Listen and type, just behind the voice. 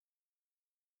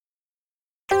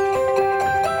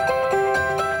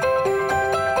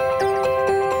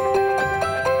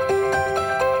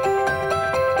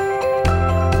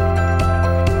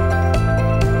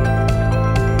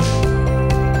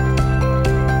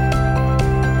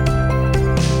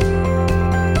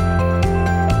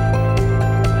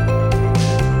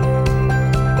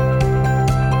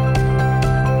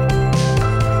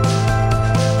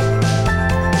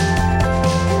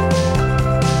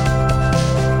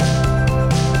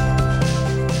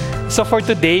So for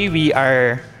today, we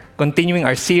are continuing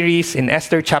our series in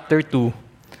Esther chapter 2.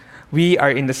 We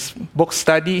are in this book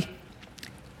study,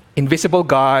 Invisible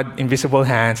God, Invisible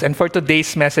Hands. And for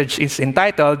today's message is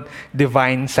entitled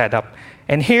Divine Setup.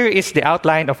 And here is the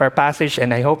outline of our passage,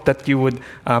 and I hope that you would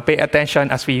pay attention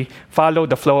as we follow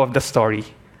the flow of the story.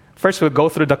 First, we'll go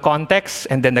through the context,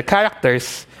 and then the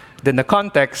characters, then the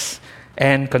context,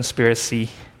 and conspiracy.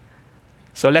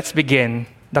 So let's begin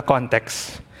the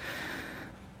context.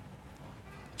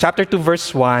 Chapter 2,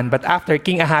 verse 1, but after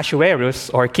King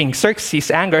Ahasuerus, or King Xerxes'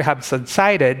 anger had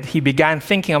subsided, he began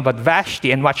thinking about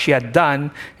Vashti and what she had done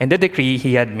and the decree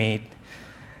he had made.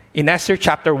 In Esther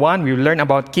chapter 1, we learn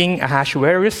about King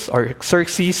Ahasuerus, or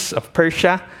Xerxes of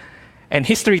Persia. And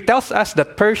history tells us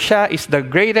that Persia is the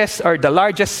greatest or the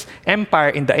largest empire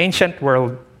in the ancient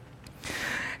world.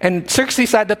 And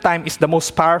Xerxes at the time is the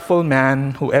most powerful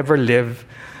man who ever lived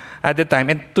at the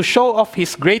time. And to show off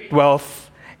his great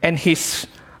wealth and his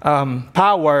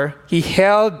power, he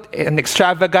held an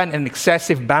extravagant and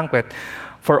excessive banquet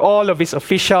for all of his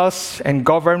officials and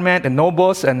government and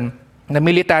nobles and the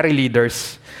military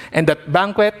leaders. And that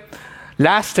banquet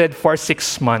lasted for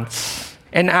 6 months.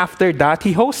 And after that,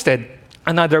 he hosted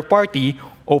another party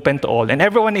open to all. And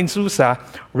everyone in Susa,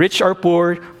 rich or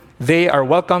poor, they are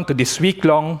welcome to this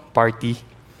week-long party.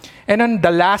 And on the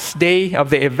last day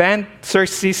of the event,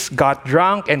 Xerxes got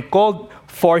drunk and called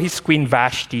for his queen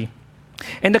Vashti.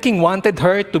 And the king wanted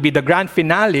her to be the grand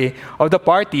finale of the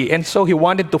party, and so he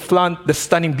wanted to flaunt the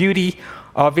stunning beauty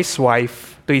of his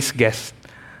wife to his guests.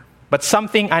 But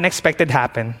something unexpected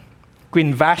happened.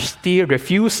 Queen Vashti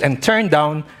refused and turned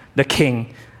down the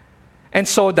king. And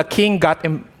so the king got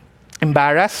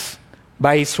embarrassed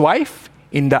by his wife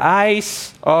in the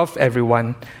eyes of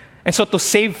everyone. And so to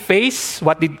save face,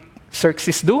 what did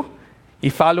Xerxes do?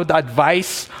 He followed the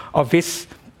advice of his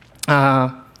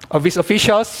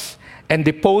officials and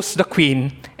deposed the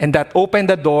queen, and that opened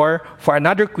the door for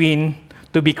another queen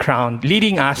to be crowned,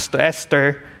 leading us to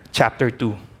Esther chapter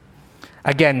 2.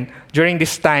 Again, during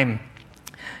this time,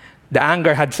 the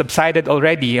anger had subsided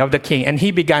already of the king, and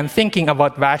he began thinking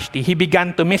about Vashti. He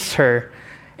began to miss her,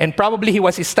 and probably he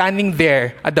was standing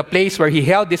there at the place where he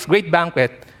held this great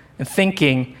banquet and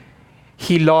thinking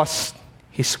he lost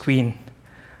his queen.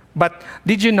 But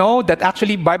did you know that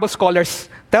actually Bible scholars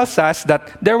tells us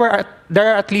that there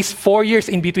are at least 4 years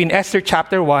in between Esther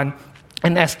chapter 1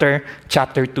 and Esther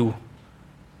chapter 2.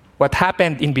 What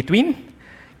happened in between?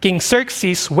 King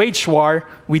Xerxes waged war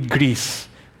with Greece.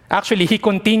 Actually, he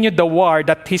continued the war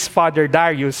that his father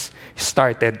Darius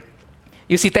started.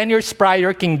 You see, 10 years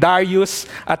prior, King Darius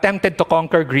attempted to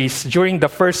conquer Greece during the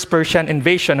first Persian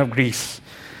invasion of Greece.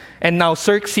 And now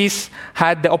Xerxes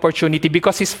had the opportunity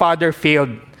because his father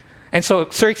failed. And so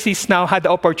Xerxes now had the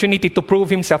opportunity to prove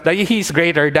himself that he is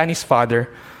greater than his father.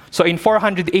 So in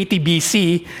 480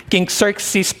 BC, King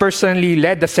Xerxes personally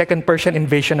led the second Persian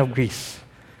invasion of Greece.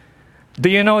 Do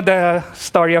you know the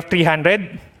story of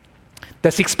 300?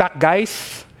 The six-pack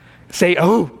guys? Say,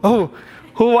 oh,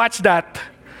 who watched that?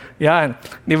 Yan,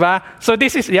 di ba? So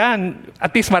this is, yan,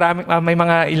 at least may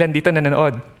mga ilan dito na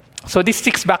nanood. So these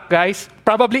six-pack guys,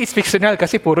 probably it's fictional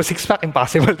kasi puro six-pack,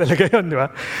 impossible talaga yun, di ba?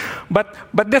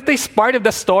 But that is part of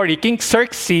the story. King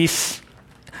Xerxes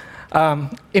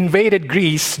invaded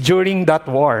Greece during that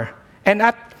war. And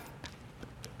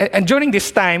during this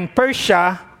time,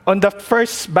 Persia, on the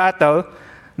first battle,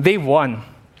 they won.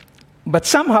 But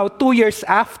somehow, 2 years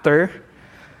after,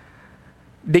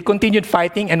 they continued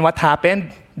fighting, and what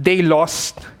happened? They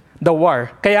lost the war.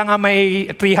 Kaya nga may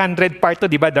 300 part 2,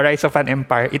 di ba? The Rise of an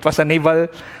Empire. It was a naval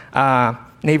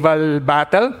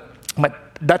battle, but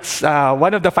that's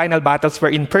one of the final battles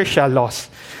wherein Persia lost.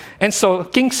 And so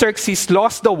King Xerxes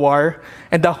lost the war,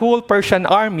 and the whole Persian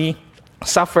army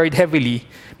suffered heavily,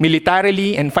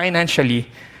 militarily and financially.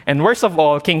 And worst of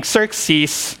all, King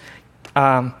Xerxes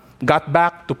got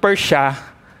back to Persia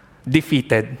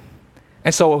defeated.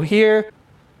 And so here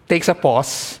takes a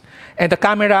pause, and the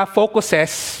camera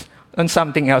focuses on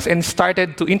something else and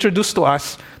started to introduce to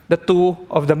us the two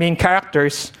of the main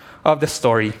characters of the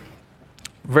story.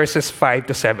 Verses 5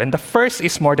 to 7. The first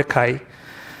is Mordecai.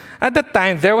 At that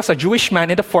time, there was a Jewish man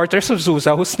in the fortress of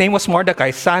Susa whose name was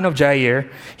Mordecai, son of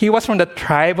Jair. He was from the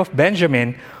tribe of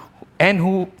Benjamin, and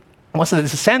who was the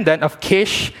descendant of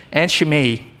Kish and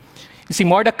Shimei. You see,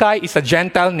 Mordecai is a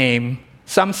Gentile name.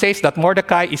 Some say that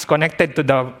Mordecai is connected to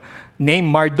the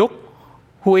name Marduk,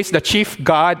 who is the chief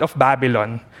god of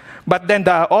Babylon. But then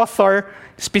the author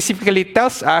specifically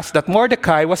tells us that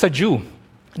Mordecai was a Jew.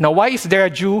 Now, why is there a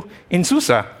Jew in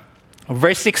Susa?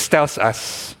 Verse 6 tells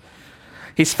us,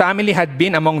 his family had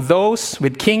been among those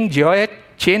with King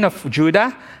Chin of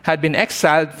Judah, had been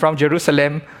exiled from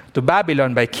Jerusalem to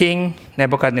Babylon by King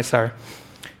Nebuchadnezzar.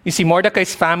 You see,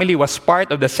 Mordecai's family was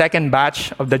part of the second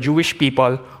batch of the Jewish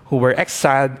people who were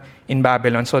exiled in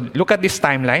Babylon. So look at this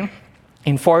timeline.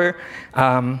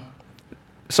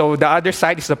 So the other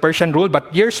side is the Persian rule,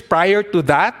 but years prior to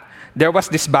that, there was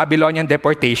this Babylonian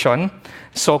deportation.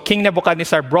 So King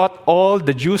Nebuchadnezzar brought all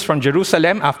the Jews from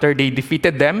Jerusalem after they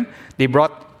defeated them.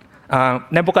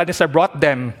 Nebuchadnezzar brought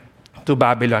them to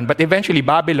Babylon. But eventually,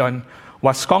 Babylon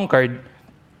was conquered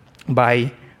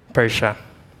by Persia.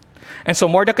 And so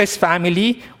Mordecai's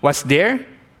family was there.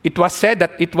 It was said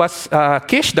that it was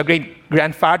Kish, the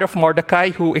great-grandfather of Mordecai,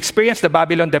 who experienced the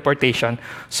Babylon deportation.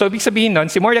 So ibig sabihin nun,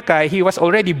 si Mordecai, he was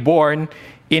already born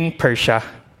in Persia.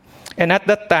 And at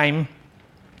that time,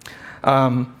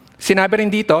 sinabi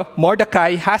rin dito,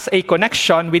 Mordecai has a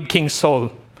connection with King Saul.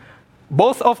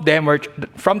 Both of them were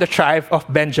from the tribe of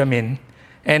Benjamin.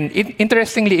 And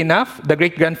interestingly enough, the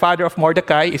great-grandfather of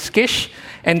Mordecai is Kish.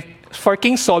 And for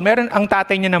King Saul, meron ang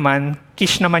tatay niya naman,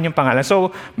 Kish naman yung pangalan.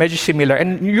 So, medyo similar.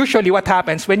 And usually what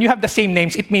happens, when you have the same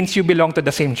names, it means you belong to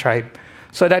the same tribe.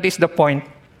 So that is the point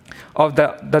of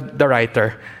the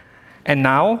writer. And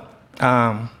now,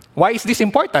 why is this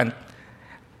important?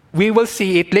 We will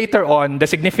see it later on, the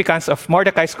significance of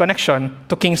Mordecai's connection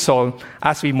to King Saul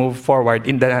as we move forward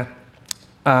in the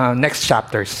next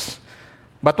chapters.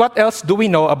 But what else do we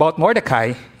know about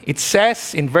Mordecai? It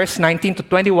says in verse 19 to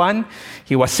 21,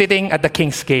 he was sitting at the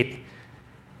king's gate.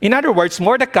 In other words,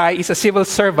 Mordecai is a civil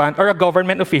servant or a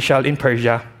government official in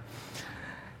Persia.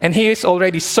 And he is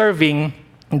already serving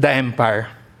the empire.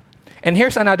 And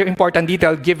here's another important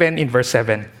detail given in verse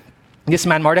 7. This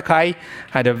man, Mordecai,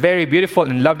 had a very beautiful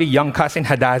and lovely young cousin,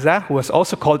 Hadassah, who was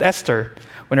also called Esther.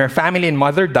 When her family and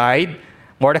mother died,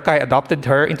 Mordecai adopted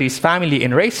her into his family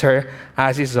and raised her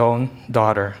as his own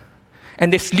daughter.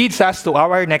 And this leads us to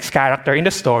our next character in the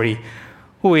story,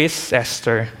 who is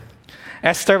Esther.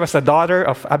 Esther was the daughter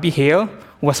of Abihail,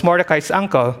 who was Mordecai's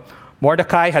uncle.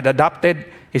 Mordecai had adopted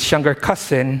his younger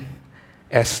cousin,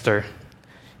 Esther.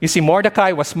 You see,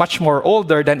 Mordecai was much more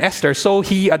older than Esther, so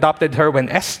he adopted her when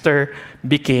Esther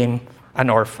became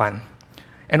an orphan.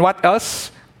 And what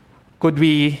else could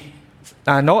we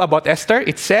know about Esther?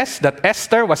 It says that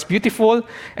Esther was beautiful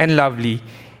and lovely.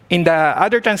 In the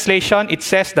other translation, it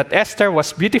says that Esther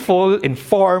was beautiful in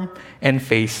form and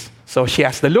face. So she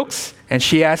has the looks and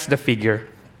she has the figure.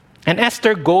 And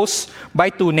Esther goes by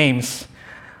two names.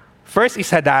 First is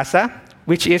Hadassah,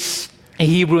 which is a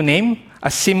Hebrew name, a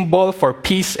symbol for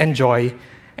peace and joy.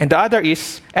 And the other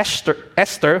is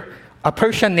Esther, a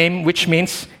Persian name which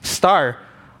means star.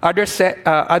 Other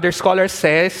scholars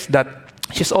says that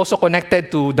she's also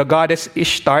connected to the goddess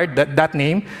Ishtar, that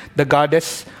name, the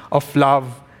goddess of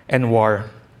love and war.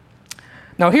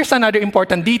 Now here's another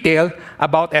important detail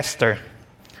about Esther.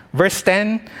 Verse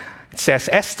 10, it says,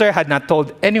 Esther had not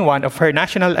told anyone of her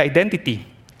nationality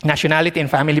and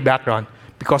family background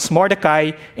because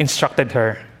Mordecai instructed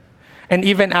her. And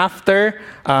even after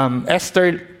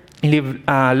Esther lived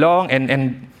long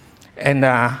and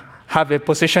have a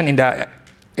position in the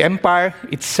empire,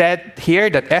 it said here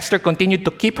that Esther continued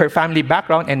to keep her family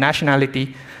background and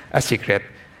nationality a secret.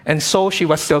 And so she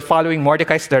was still following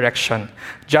Mordecai's direction,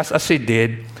 just as she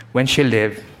did when she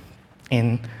lived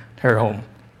in her home,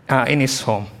 in his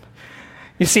home.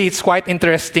 You see, it's quite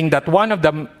interesting that one of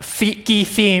the key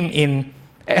themes in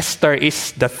Esther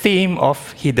is the theme of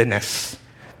hiddenness.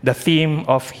 The theme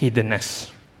of hiddenness.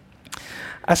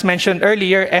 As mentioned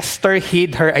earlier, Esther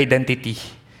hid her identity.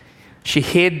 She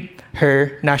hid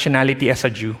her nationality as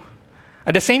a Jew.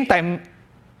 At the same time,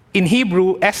 in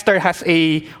Hebrew, Esther has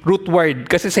a root word.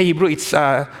 Kasi sa Hebrew, it's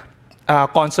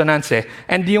consonants eh.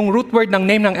 And yung root word ng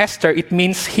name ng Esther, it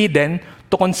means hidden,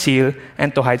 to conceal,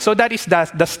 and to hide. So that is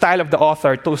the style of the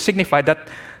author to signify that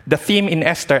the theme in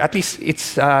Esther, at least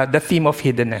it's the theme of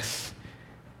hiddenness.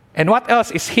 And what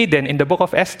else is hidden in the book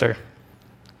of Esther?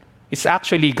 It's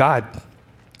actually God.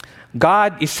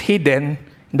 God is hidden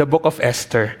in the book of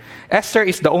Esther. Esther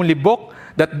is the only book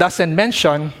that doesn't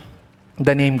mention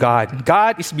the name God.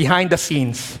 God is behind the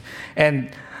scenes, and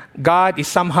God is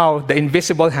somehow the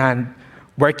invisible hand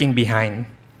working behind.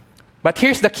 But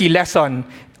here's the key lesson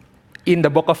in the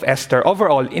book of Esther.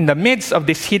 Overall, in the midst of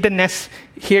this hiddenness,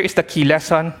 here is the key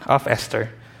lesson of Esther.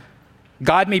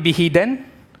 God may be hidden,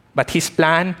 but his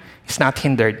plan is not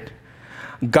hindered.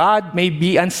 God may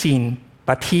be unseen,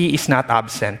 but he is not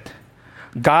absent.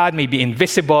 God may be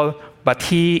invisible, but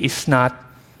he is not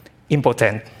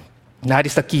impotent. That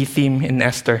is the key theme in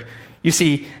Esther. You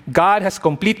see, God has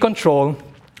complete control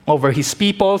over his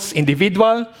people's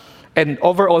individual and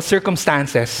overall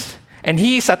circumstances. And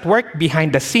he is at work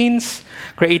behind the scenes,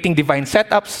 creating divine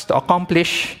setups to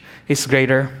accomplish his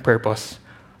greater purpose.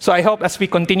 So I hope as we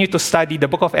continue to study the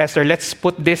book of Esther, let's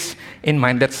put this in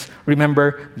mind. Let's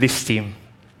remember this theme.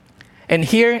 And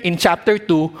here in chapter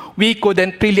 2, we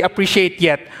couldn't really appreciate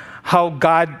yet how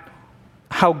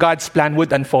God's plan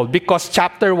would unfold, because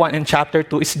chapter 1 and chapter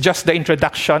 2 is just the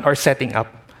introduction or setting up.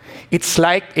 It's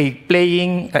like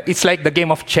it's like the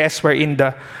game of chess wherein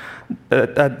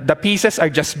the pieces are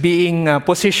just being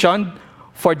positioned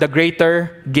for the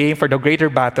greater game, for the greater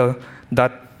battle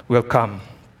that will come.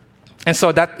 And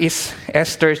so that is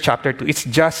Esther chapter 2. It's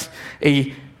just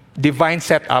a divine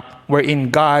setup wherein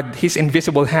God, his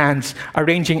invisible hands,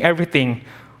 arranging everything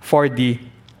for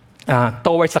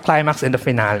towards the climax and the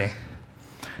finale.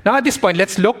 Now at this point,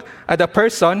 let's look at the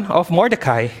person of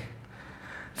Mordecai.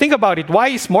 Think about it. Why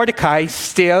is Mordecai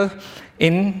still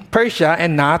in Persia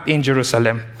and not in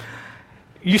Jerusalem?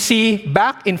 You see,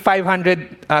 back in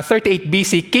 538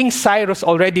 BC, King Cyrus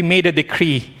already made a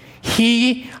decree.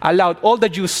 He allowed all the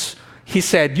Jews, he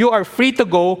said, you are free to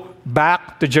go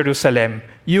back to Jerusalem.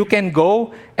 You can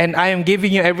go, and I am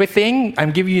giving you everything.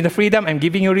 I'm giving you the freedom. I'm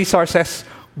giving you resources.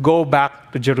 Go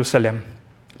back to Jerusalem.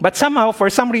 But somehow, for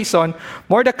some reason,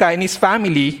 Mordecai and his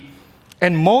family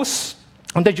and most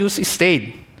of the Jews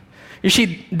stayed. You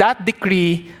see, that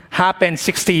decree happened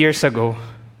 60 years ago.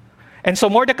 And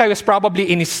so Mordecai was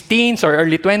probably in his teens or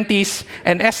early 20s,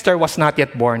 and Esther was not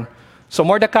yet born. So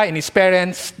Mordecai and his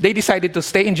parents, they decided to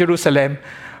stay in Jerusalem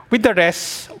with the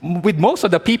rest, with most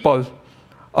of the people,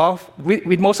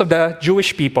 with most of the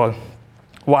Jewish people.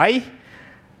 Why?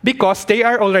 Because they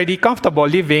are already comfortable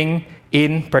living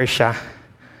in Persia.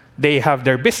 They have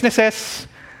their businesses,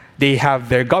 they have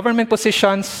their government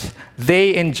positions,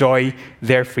 they enjoy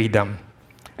their freedom.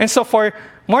 And so for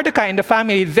Mordecai and the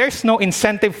family, there's no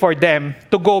incentive for them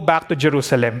to go back to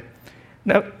Jerusalem.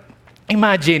 Now,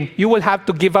 imagine, you will have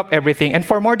to give up everything. And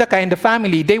for Mordecai and the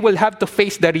family, they will have to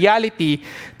face the reality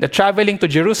that traveling to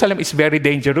Jerusalem is very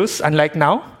dangerous, unlike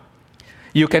now.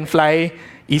 You can fly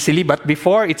easily, but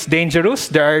before, it's dangerous.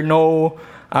 There are no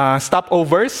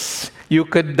stopovers. You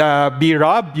could be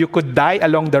robbed. You could die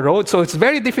along the road. So it's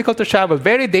very difficult to travel,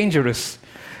 very dangerous.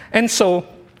 And so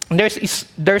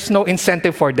there's no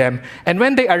incentive for them. And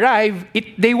when they arrive,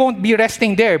 they won't be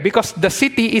resting there because the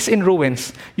city is in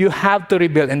ruins. You have to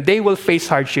rebuild, and they will face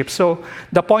hardship. So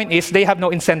the point is, they have no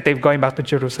incentive going back to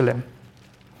Jerusalem.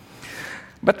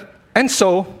 And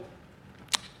so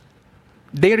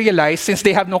they realize, since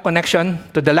they have no connection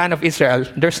to the land of Israel,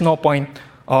 there's no point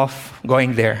of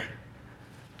going there.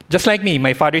 Just like me,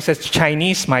 my father is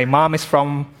Chinese, my mom is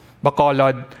from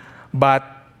Bacolod, but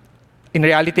in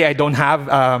reality, I don't have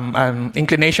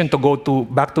inclination to go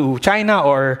back to China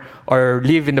or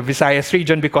live in the Visayas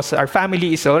region because our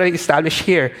family is already established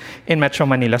here in Metro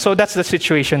Manila. So that's the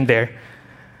situation there.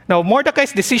 Now,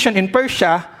 Mordecai's decision in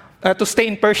Persia, to stay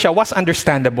in Persia, was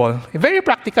understandable. Very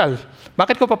practical.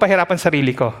 Bakit ko papahirapan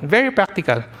sarili ko? Very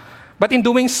practical. But in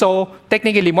doing so,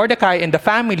 technically, Mordecai and the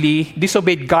family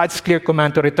disobeyed God's clear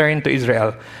command to return to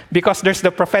Israel. Because there's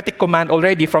the prophetic command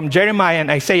already from Jeremiah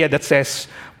and Isaiah that says,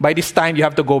 by this time, you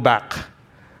have to go back.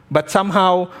 But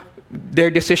somehow, their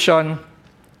decision,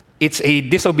 it's a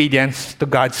disobedience to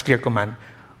God's clear command.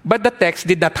 But the text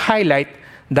did not highlight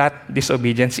that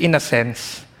disobedience in a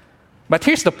sense. But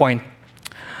here's the point.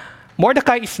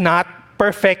 Mordecai is not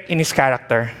perfect in his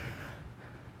character.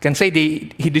 You can say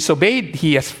he disobeyed,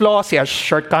 he has flaws, he has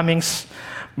shortcomings.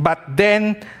 But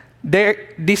then,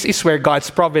 this is where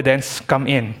God's providence come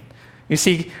in. You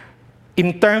see,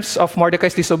 in terms of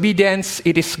Mordecai's disobedience,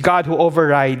 it is God who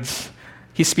overrides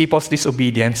his people's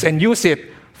disobedience and use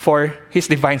it for his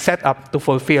divine setup to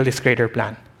fulfill his greater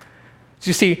plan. So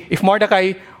you see, if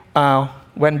Mordecai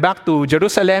went back to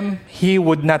Jerusalem, he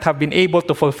would not have been able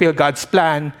to fulfill God's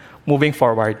plan moving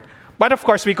forward. But of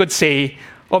course, we could say,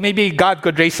 maybe God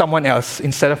could raise someone else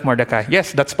instead of Mordecai.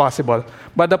 Yes, that's possible.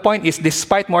 But the point is,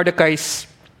 despite Mordecai's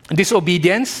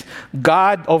disobedience,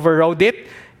 God overrode it,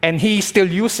 and he still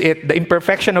used it, the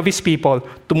imperfection of his people,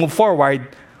 to move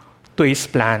forward to his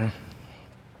plan.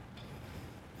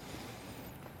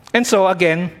 And so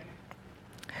again,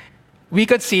 we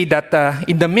could see that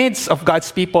in the midst of God's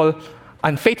people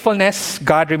unfaithfulness,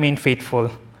 God remained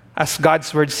faithful. As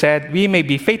God's word said, we may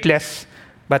be faithless,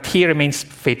 but he remains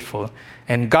faithful.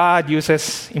 And God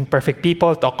uses imperfect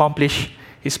people to accomplish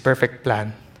his perfect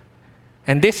plan.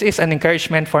 And this is an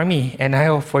encouragement for me, and I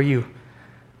hope for you.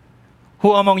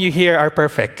 Who among you here are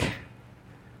perfect?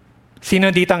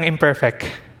 Sino dito ang imperfect?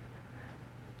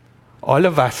 All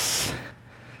of us.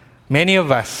 Many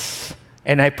of us.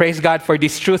 And I praise God for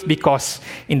this truth because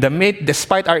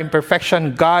despite our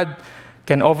imperfection, God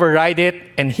can override it,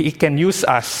 and He can use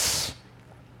us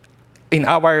in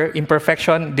our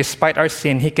imperfection, despite our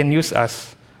sin. He can use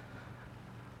us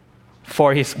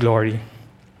for His glory.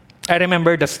 I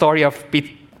remember the story of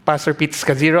Pastor Pete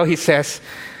Scazero. He says,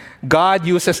 God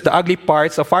uses the ugly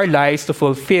parts of our lives to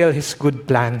fulfill His good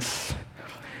plans.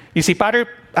 You see,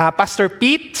 Pastor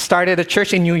Pete started a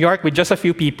church in New York with just a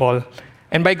few people.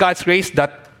 And by God's grace,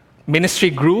 that ministry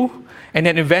grew and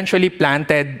then eventually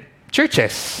planted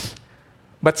churches.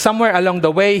 But somewhere along the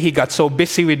way, he got so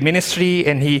busy with ministry,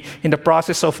 and in the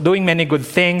process of doing many good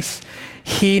things,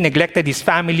 he neglected his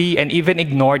family and even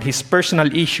ignored his personal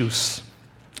issues.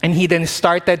 And he then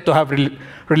started to have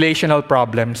relational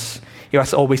problems. He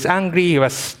was always angry. He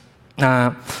was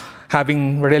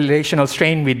having relational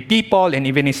strain with people and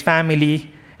even his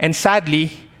family. And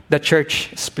sadly, the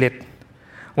church split.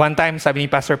 One time, sabi ni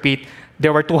Pastor Pete,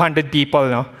 there were 200 people,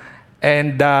 no?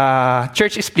 And the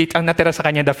church split, ang natira sa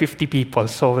kanya, the 50 people.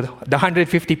 So the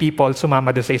 150 people sumama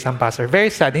doon sa isang pastor.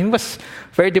 Very sad. He was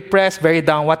very depressed, very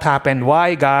down. What happened?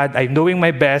 Why, God? I'm doing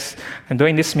my best. I'm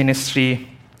doing this ministry.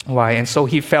 Why? And so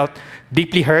he felt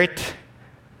deeply hurt,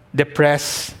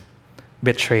 depressed,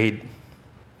 betrayed.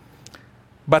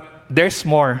 But there's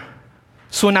more.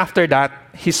 Soon after that,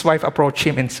 his wife approached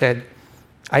him and said,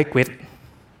 I quit.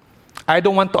 I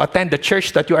don't want to attend the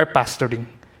church that you are pastoring.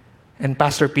 And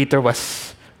Pastor Peter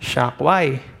was shocked.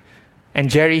 Why? And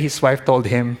Jerry, his wife, told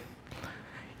him,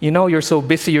 you know, you're so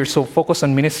busy, you're so focused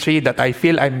on ministry that I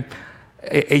feel I'm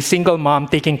a single mom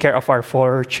taking care of our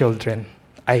 4 children.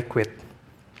 I quit.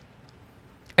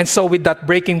 And so with that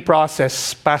breaking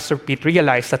process, Pastor Pete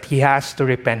realized that he has to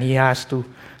repent. He has to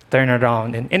turn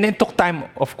around. And it took time,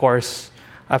 of course,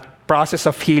 a process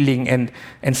of healing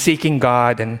and seeking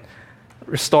God and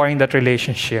restoring that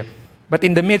relationship. But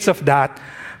in the midst of that,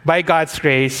 by God's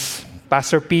grace,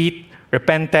 Pastor Pete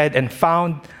repented and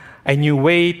found a new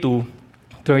way to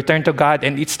return to God.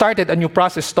 And it started a new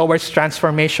process towards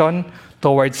transformation,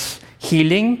 towards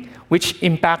healing, which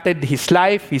impacted his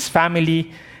life, his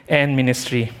family, and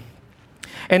ministry.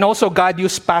 And also, God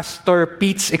used Pastor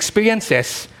Pete's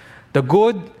experiences, the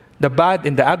good, the bad,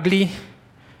 and the ugly,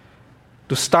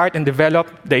 to start and develop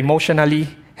the emotionally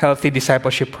healthy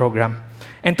discipleship program.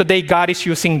 And today, God is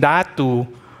using that to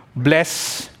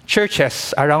bless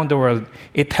churches around the world.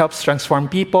 It helps transform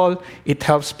people. It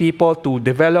helps people to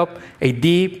develop a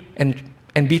deep and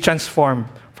be transformed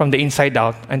from the inside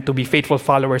out and to be faithful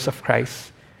followers of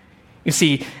Christ. You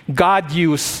see, God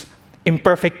used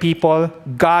imperfect people.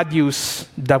 God used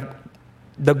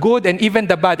the good and even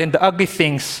the bad and the ugly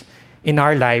things in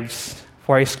our lives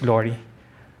for His glory.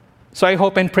 So I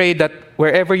hope and pray that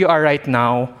wherever you are right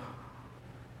now,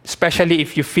 especially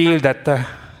if you feel that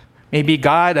maybe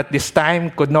God at this time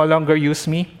could no longer use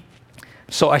me,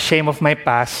 so ashamed of my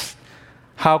past,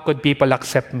 how could people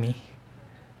accept me?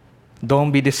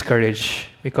 Don't be discouraged,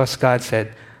 because God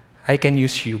said, I can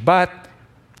use you, but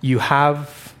you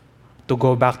have to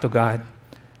go back to God.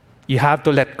 You have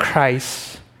to let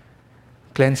Christ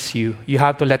cleanse you. You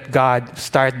have to let God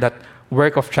start that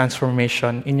work of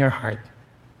transformation in your heart.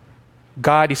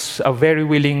 God is a very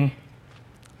willing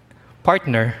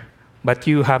partner, but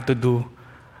you have to do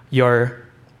your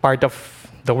part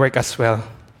of the work as well.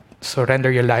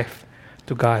 Surrender your life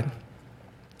to God.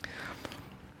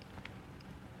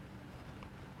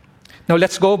 Now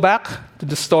let's go back to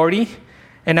the story.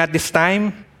 And at this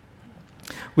time,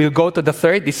 we'll go to the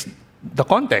third, is the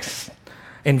context,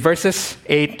 in verses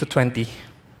 8 to 20.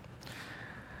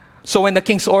 So when the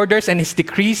king's orders and his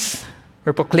decrees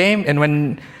were proclaimed, and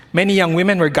when many young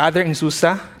women were gathered in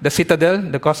Susa, the citadel,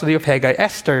 the custody of Hegai,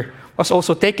 Esther was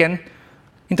also taken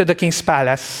into the king's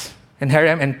palace and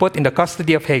harem and put in the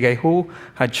custody of Hegai, who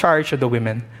had charge of the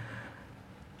women.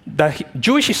 The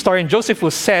Jewish historian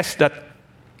Josephus says that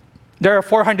there are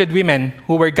 400 women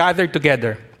who were gathered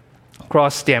together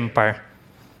across the empire.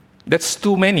 That's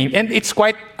too many. And it's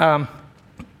quite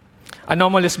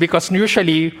anomalous, because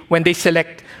usually when they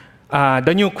select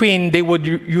the new queen, they would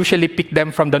usually pick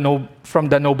them from the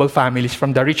noble families,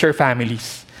 from the richer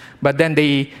families. But then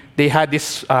they had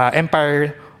this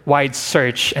empire-wide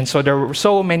search, and so there were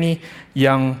so many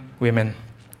young women.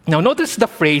 Now notice the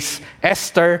phrase,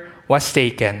 Esther was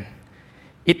taken.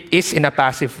 It is in a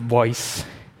passive voice.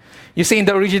 You see, in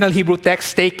the original Hebrew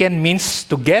text, taken means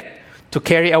to get, to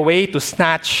carry away, to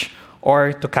snatch,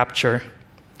 or to capture.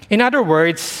 In other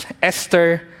words,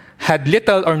 Esther had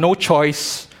little or no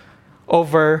choice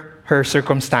over her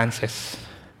circumstances.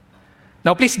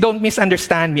 Now, please don't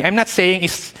misunderstand me. I'm not saying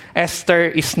Esther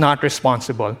is not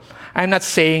responsible. I'm not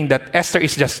saying that Esther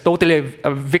is just totally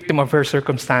a victim of her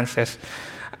circumstances.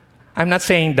 I'm not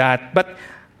saying that. But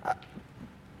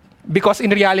Because in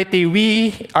reality,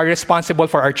 we are responsible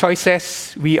for our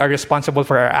choices, we are responsible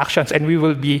for our actions, and we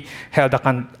will be held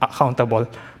accountable.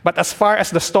 But as far as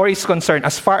the story is concerned,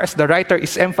 as far as the writer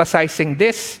is emphasizing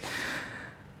this,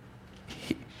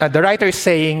 the writer is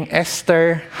saying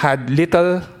Esther had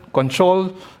little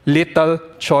control, little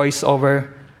choice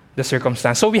over the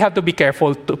circumstance. So we have to be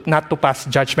careful not to pass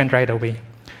judgment right away.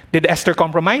 Did Esther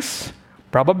compromise?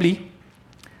 Probably.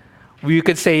 We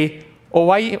could say, oh,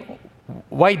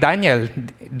 why Daniel?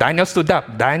 Daniel stood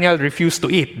up. Daniel refused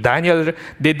to eat. Daniel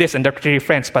did this and the three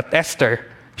friends. But Esther,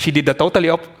 she did the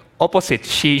totally opposite.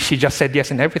 She just said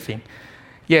yes and everything.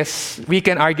 Yes, we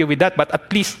can argue with that, but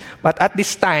at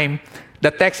this time,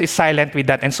 the text is silent with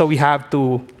that, and so we have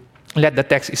to let the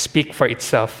text speak for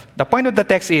itself. The point of the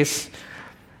text is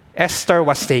Esther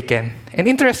was taken. And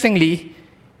interestingly,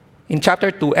 in chapter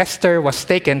 2, Esther was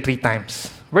taken 3 times.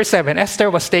 Verse 7,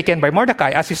 Esther was taken by Mordecai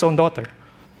as his own daughter.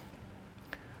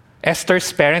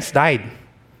 Esther's parents died.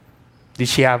 Did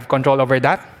she have control over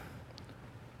that?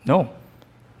 No.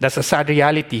 That's a sad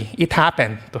reality. It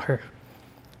happened to her.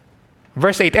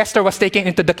 Verse 8, Esther was taken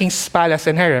into the king's palace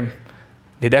and harem.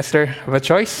 Did Esther have a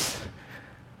choice?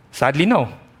 Sadly,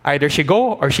 no. Either she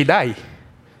go or she die.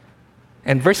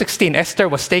 And verse 16, Esther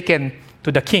was taken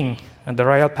to the king and the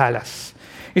royal palace.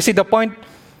 You see, the point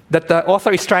that the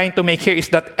author is trying to make here is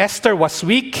that Esther was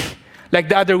weak, like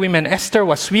the other women. Esther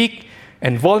was weak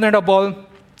and vulnerable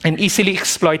and easily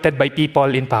exploited by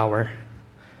people in power.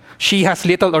 She has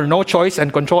little or no choice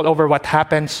and control over what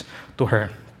happens to her.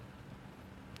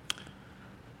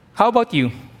 How about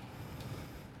you?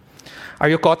 Are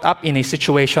you caught up in a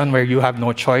situation where you have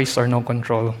no choice or no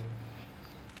control?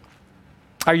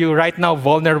 Are you right now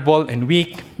vulnerable and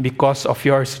weak because of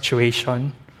your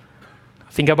situation?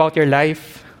 Think about your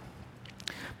life.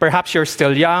 Perhaps you're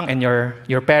still young and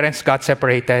your parents got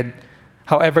separated.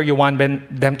 However, you want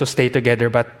them to stay together,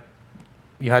 but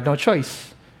you had no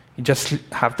choice. You just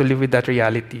have to live with that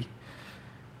reality.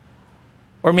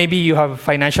 Or maybe you have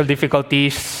financial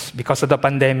difficulties because of the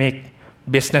pandemic.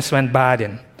 Business went bad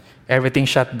and everything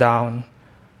shut down.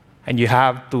 And you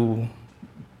have to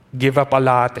give up a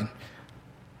lot and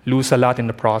lose a lot in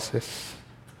the process.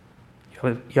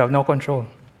 You have no control.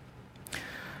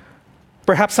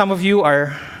 Perhaps some of you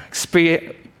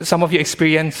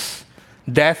experience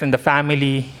death in the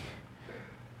family,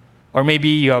 or maybe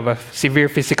you have a severe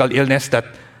physical illness that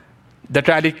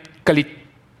radically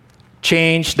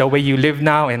changed the way you live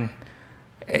now and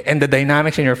the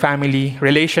dynamics in your family,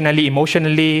 relationally,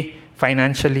 emotionally,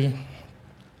 financially.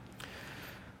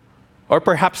 Or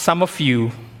perhaps some of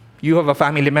you have a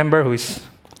family member who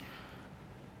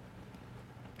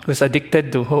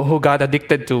got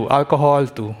addicted to alcohol,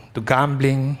 to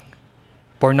gambling,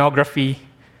 pornography.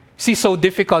 See, so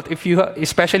difficult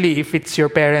especially if it's your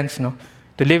parents, to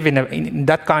live in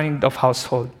that kind of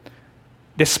household.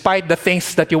 Despite the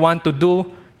things that you want to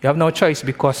do, you have no choice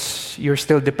because you're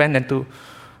still dependent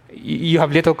you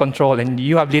have little control and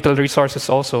you have little resources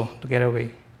also to get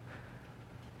away.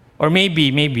 Or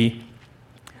maybe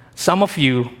some of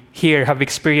you here have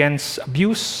experienced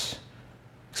abuse,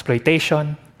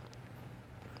 exploitation.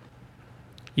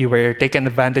 You were taken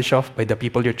advantage of by the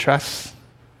people you trust,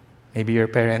 maybe your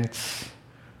parents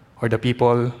or the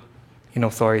people in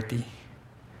authority.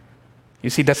 You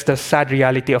see, that's the sad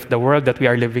reality of the world that we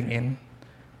are living in.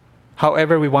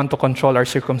 However we want to control our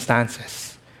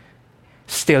circumstances,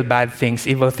 still bad things,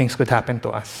 evil things could happen to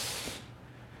us.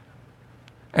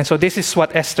 And so this is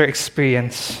what Esther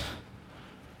experienced.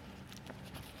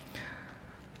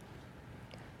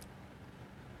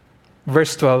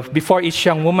 Verse 12, before each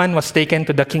young woman was taken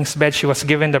to the king's bed, she was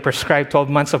given the prescribed 12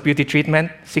 months of beauty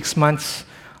treatment, 6 months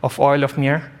of oil of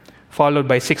myrrh, followed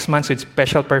by 6 months with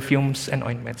special perfumes and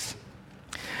ointments.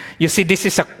 You see, this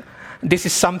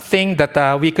is something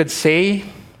that we could say,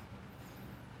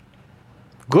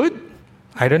 good?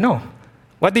 I don't know.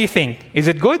 What do you think? Is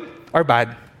it good or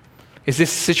bad? Is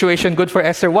this situation good for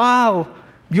Esther? Wow,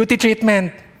 beauty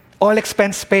treatment, all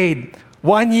expense paid,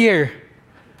 1 year.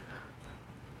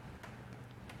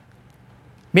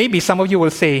 Maybe some of you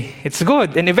will say, it's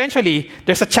good, and eventually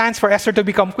there's a chance for Esther to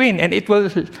become queen, and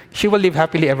she will live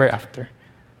happily ever after.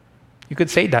 You could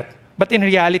say that. But in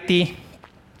reality,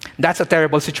 that's a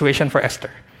terrible situation for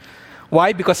Esther.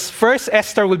 Why? Because first,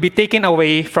 Esther will be taken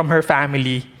away from her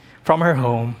family, from her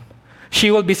home. She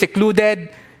will be secluded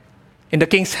in the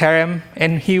king's harem,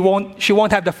 and she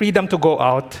won't have the freedom to go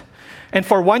out. And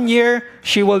for 1 year,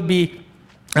 she will be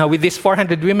with these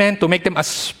 400 women to make them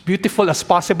as beautiful as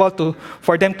possible,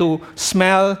 for them to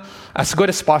smell as good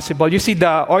as possible. You see,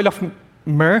 the oil of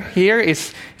myrrh here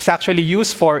is actually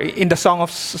used for, in the Song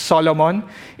of Solomon,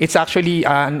 it's actually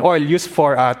an oil used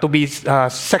for to be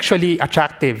sexually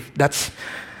attractive.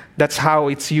 That's how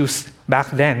it's used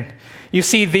back then. You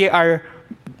see, they are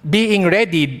being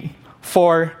readied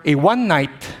for a one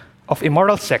night of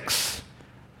immoral sex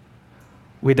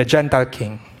with a Gentile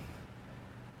king.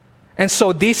 And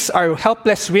so these are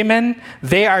helpless women.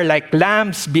 They are like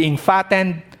lambs being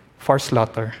fattened for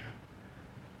slaughter.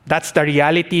 That's the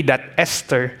reality that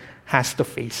Esther has to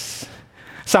face.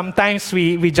 Sometimes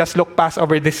we just look past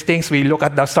over these things. We look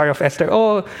at the story of Esther.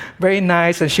 Oh, very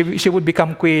nice. And she would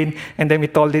become queen. And then we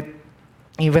told it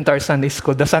even to our Sunday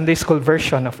school, the Sunday school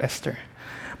version of Esther.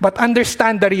 But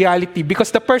understand the reality, because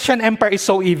the Persian Empire is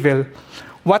so evil.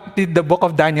 What did the book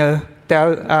of Daniel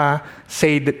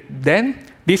say then?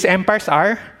 These empires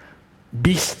are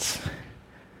beasts.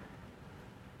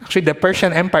 Actually, the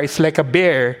Persian Empire is like a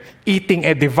bear eating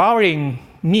and devouring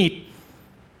meat.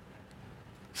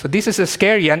 So this is a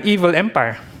scary and evil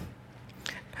empire.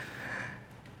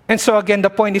 And so again, the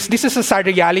point is, this is a sad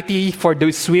reality for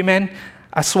those women,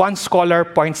 as one scholar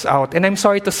points out. And I'm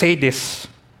sorry to say this,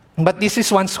 but this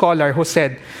is one scholar who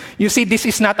said, you see, this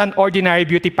is not an ordinary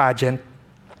beauty pageant.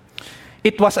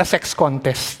 It was a sex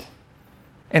contest.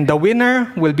 And the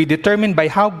winner will be determined by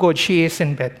how good she is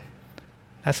in bed.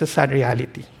 That's a sad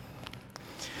reality.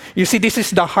 You see, this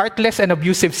is the heartless and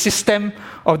abusive system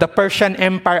of the Persian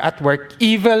Empire at work.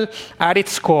 Evil at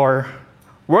its core.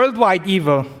 Worldwide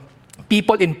evil.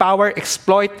 People in power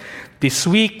exploit these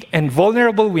weak and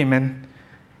vulnerable women.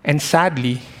 And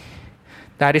sadly,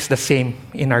 that is the same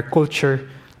in our culture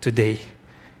today.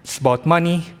 It's about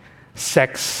money,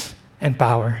 sex, and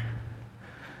power.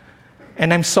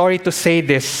 And I'm sorry to say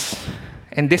this,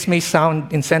 and this may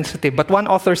sound insensitive, but one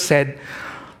author said,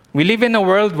 we live in a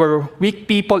world where weak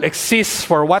people exist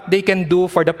for what they can do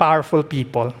for the powerful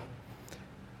people.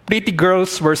 Pretty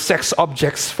girls were sex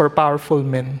objects for powerful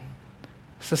men.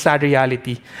 It's a sad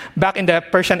reality. Back in the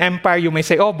Persian Empire, you may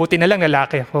say, oh, buti na lang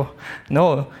lalaki ako.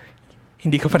 No,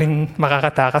 hindi ka pa rin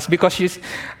makakatakas, because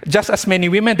just as many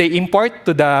women they import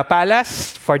to the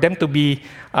palace for them to be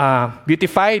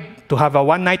beautified, to have a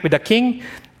one night with the king,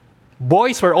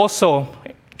 boys were also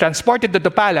transported to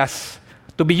the palace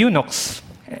to be eunuchs.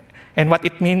 And what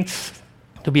it means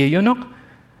to be a eunuch,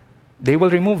 they will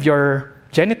remove your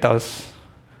genitals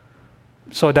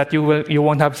so that you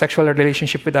won't have sexual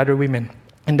relationship with other women.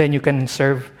 And then you can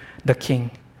serve the king.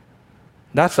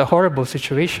 That's a horrible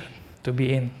situation to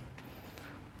be in.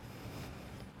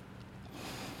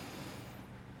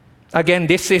 Again,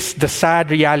 this is the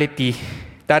sad reality.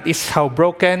 That is how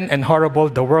broken and horrible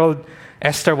the world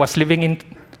Esther was living in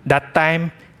that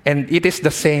time, and it is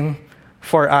the same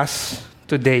for us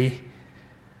today.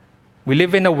 We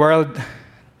live in a world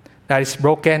that is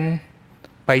broken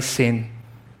by sin.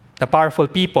 The powerful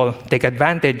people take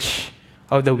advantage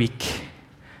of the weak.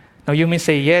 Now you may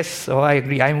say, yes, oh, I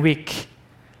agree, I'm weak.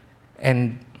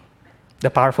 And the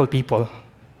powerful people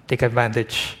take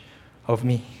advantage of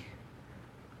me.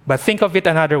 But think of it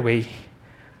another way.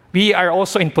 We are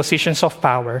also in positions of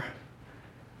power.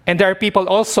 And there are people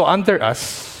also under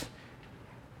us.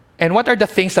 And what are the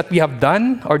things that we have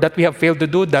done or that we have failed to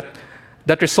do that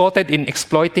resulted in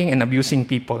exploiting and abusing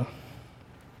people?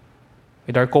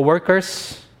 With our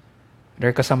coworkers, with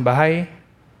our kasambahay,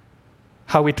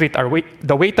 how we treat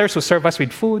the waiters who serve us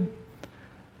with food,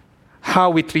 how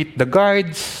we treat the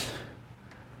guards,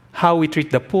 how we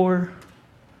treat the poor.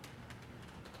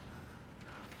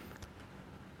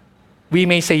 We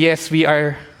may say, yes, we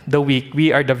are the weak,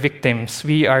 we are the victims,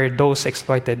 we are those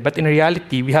exploited. But in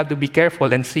reality, we have to be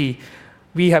careful and see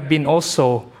we have been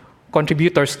also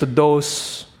contributors to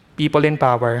those people in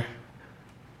power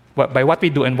by what we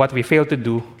do and what we fail to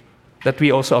do, that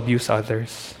we also abuse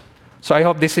others. So I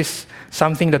hope this is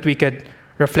something that we could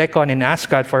reflect on and ask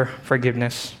God for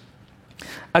forgiveness.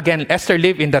 Again, Esther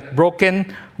lived in that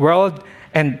broken world,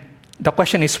 and the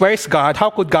question is, where is God? How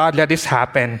could God let this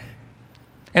happen?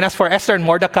 And as for Esther and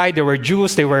Mordecai, they were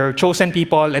Jews, they were chosen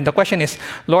people, and the question is,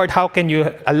 Lord, how can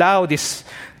you allow this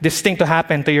thing to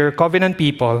happen to your covenant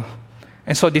people?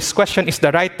 And so this question is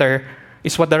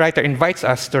what the writer invites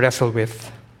us to wrestle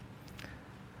with.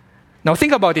 Now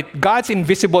think about it. God's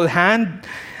invisible hand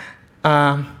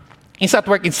is at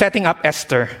work in setting up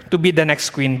Esther to be the next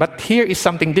queen. But here is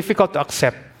something difficult to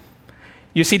accept.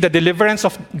 You see, the deliverance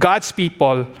of God's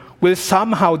people will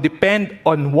somehow depend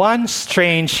on one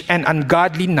strange and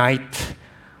ungodly night,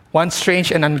 one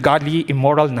strange and ungodly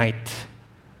immoral night.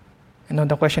 And now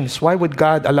the question is, why would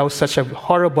God allow such a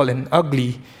horrible and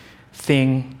ugly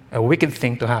thing, a wicked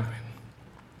thing to happen?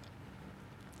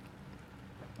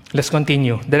 Let's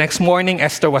continue. The next morning,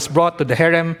 Esther was brought to the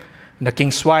harem, the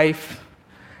king's wife.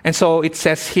 And so it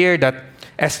says here that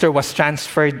Esther was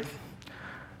transferred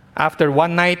after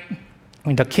one night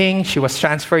with the king. She was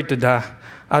transferred to the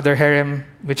other harem,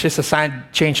 which is a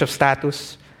sad change of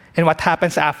status. And what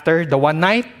happens after the one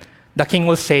night? The king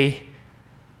will say,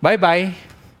 "Bye-bye.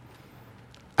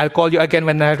 I'll call you again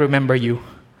when I remember you.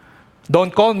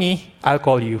 Don't call me, I'll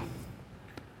call you."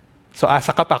 So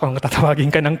asa ka pa kung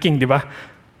tatawagin ka ng king, di ba?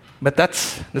 But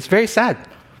that's very sad.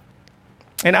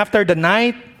 And after the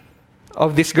night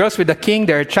of these girls with the king,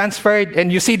 they're transferred.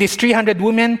 And you see these 300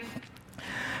 women,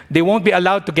 they won't be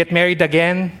allowed to get married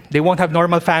again. They won't have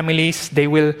normal families. They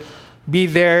will be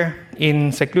there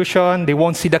in seclusion. They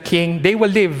won't see the king. They will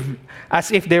live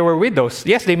as if they were widows.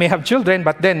 Yes, they may have children,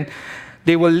 but then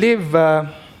they will live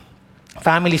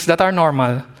families that are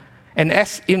normal. And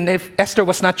if Esther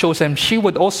was not chosen, she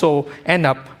would also end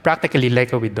up practically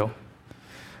like a widow.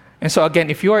 And so again,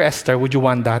 if you are Esther, would you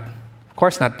want that? Of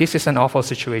course not. This is an awful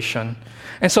situation.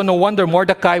 And so no wonder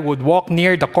Mordecai would walk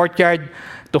near the courtyard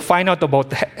to find out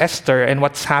about Esther and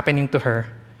what's happening to her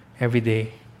every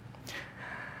day.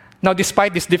 Now,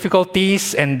 despite these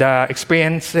difficulties and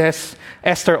experiences,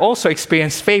 Esther also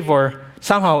experienced favor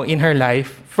somehow in her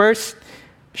life. First,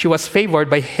 she was favored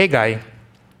by Haggai.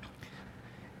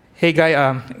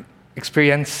 Haggai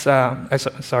experienced,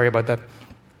 sorry about that.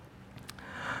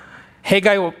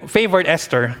 Haggai favored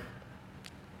Esther.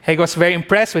 Haggai was very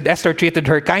impressed with Esther, treated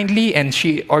her kindly, and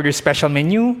she ordered special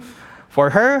menu for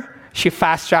her. She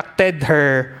fast-tracked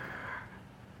her,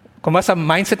 kung sa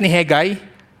mindset ni Haggai,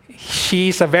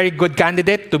 she's a very good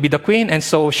candidate to be the queen, and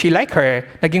so she liked her.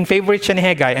 Naging favorite siya ni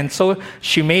Haggai, and so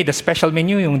she made a special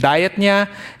menu, yung diet niya,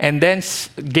 and then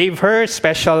gave her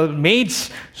special maids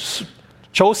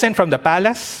chosen from the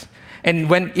palace. And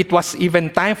when it was even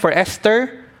time for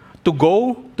Esther to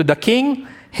go to the king,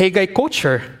 Haggai coached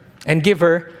her and give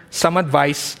her some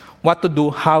advice what to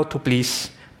do, how to please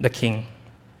the king.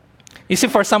 You see,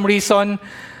 for some reason,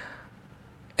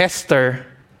 Esther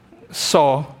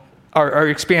saw or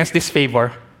experienced this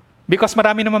favor because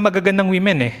marami naman magagandang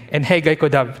women and Haggai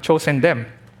could have chosen them.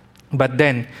 But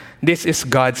then, this is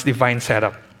God's divine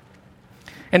setup.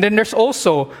 And then there's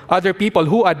also other people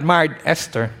who admired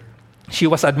Esther. She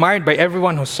was admired by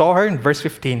everyone who saw her in verse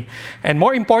 15. And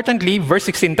more importantly, verse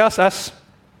 16 tells us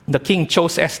the king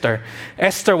chose Esther.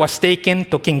 Esther was taken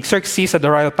to King Xerxes at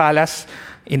the royal palace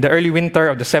in the early winter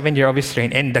of the 7th year of his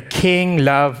reign. And the king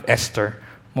loved Esther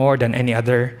more than any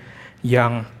other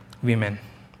young women.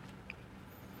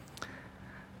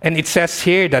 And it says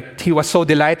here that he was so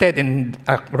delighted, and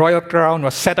a royal crown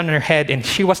was set on her head, and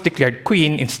she was declared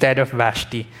queen instead of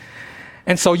Vashti.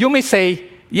 And so you may say,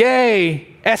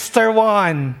 "Yay, Esther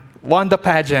won the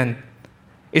pageant."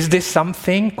 Is this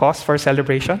something cause for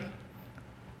celebration?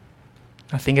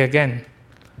 I think again.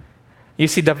 You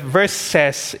see, the verse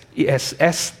says, yes,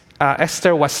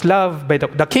 Esther was loved by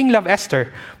the king loved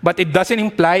Esther, but it doesn't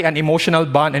imply an emotional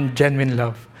bond and genuine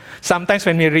love. Sometimes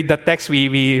when we read the text,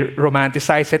 we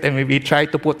romanticize it and we try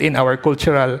to put in our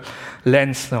cultural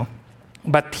lens. No?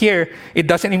 But here, it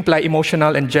doesn't imply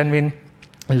emotional and genuine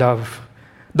love.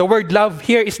 The word love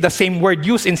here is the same word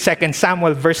used in 2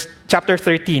 Samuel chapter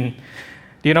 13.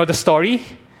 Do you know the story?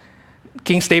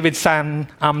 King David's son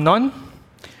Amnon,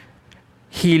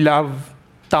 he loved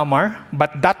Tamar,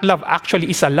 but that love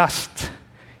actually is a lust.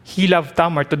 He loved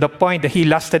Tamar to the point that he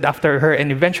lusted after her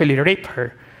and eventually raped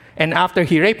her. And after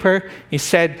he raped her, he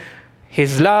said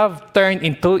his love turned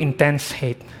into intense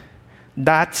hate.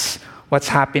 That's what's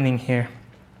happening here.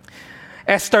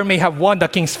 Esther may have won the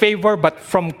king's favor, but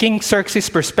from King Xerxes'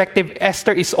 perspective,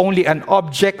 Esther is only an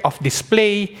object of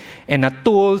display and a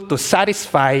tool to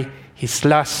satisfy his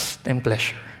lust and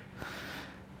pleasure.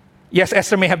 Yes,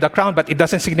 Esther may have the crown, but it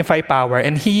doesn't signify power.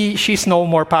 And she's no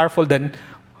more powerful than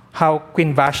how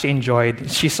Queen Vashti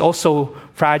enjoyed. She's also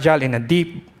fragile in a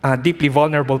deeply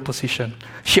vulnerable position.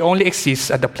 She only exists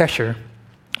at the pleasure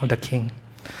of the king.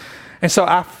 And so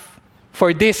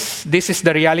for this is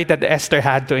the reality that Esther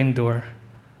had to endure.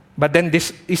 But then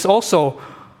this is also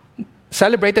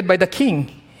celebrated by the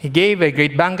king. He gave a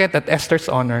great banquet at Esther's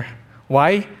honor.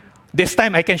 Why? This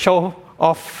time I can show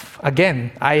off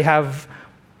again. I have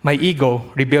my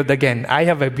ego rebuilt again. I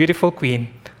have a beautiful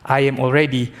queen. I am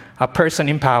already a person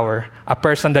in power, a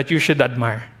person that you should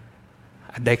admire,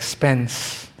 at the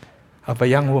expense of a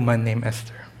young woman named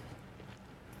Esther.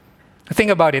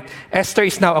 Think about it. Esther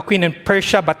is now a queen in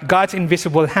Persia, but God's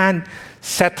invisible hand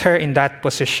set her in that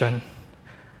position.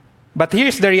 But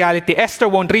here's the reality. Esther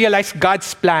won't realize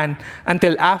God's plan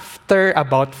until after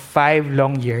about 5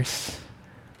 long years.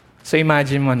 So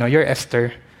imagine mo, you're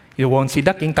Esther. You won't see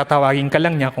the king. Tatawagin ka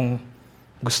lang niya kung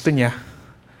gusto niya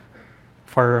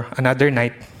for another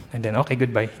night. And then, okay,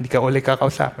 goodbye. Hindi ka ulit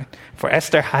kakausapin. For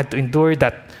Esther had to endure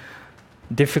that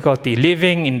difficulty,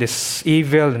 living in this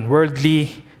evil and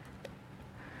worldly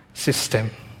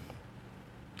system.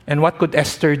 And what could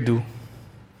Esther do?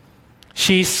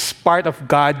 She's part of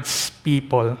God's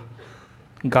people,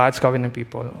 God's covenant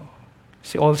people.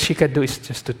 See, all she could do is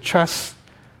just to trust,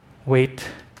 wait,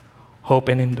 hope,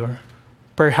 and endure.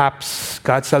 Perhaps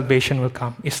God's salvation will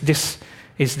come. Is this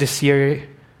year,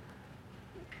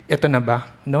 ito na ba?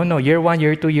 No, year 1,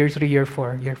 year 2, year 3, year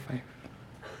 4, year 5.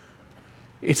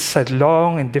 It's a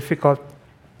long and difficult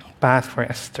path for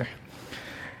Esther.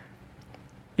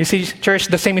 You see, church,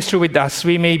 the same is true with us.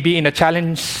 We may be in a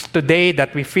challenge today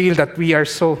that we feel that we are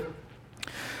so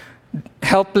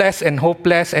helpless and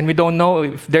hopeless, and we don't know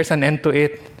if there's an end to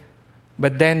it.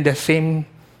 But then the same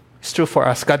is true for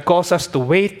us. God calls us to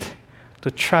wait,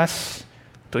 to trust,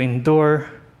 to endure,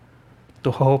 to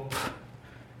hope.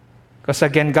 Because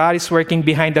again, God is working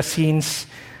behind the scenes,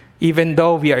 even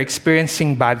though we are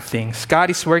experiencing bad things. God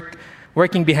is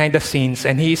working behind the scenes,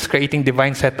 and He is creating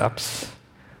divine setups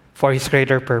for His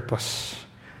greater purpose.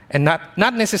 And not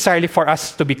necessarily for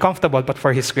us to be comfortable, but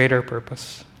for His greater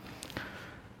purpose.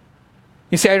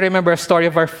 You see, I remember a story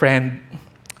of our friend.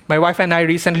 My wife and I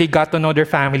recently got to know their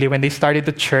family when they started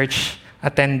the church,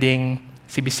 attending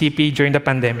CBCP during the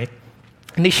pandemic.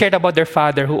 And they shared about their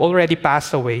father who already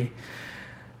passed away.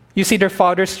 You see, their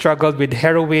father struggled with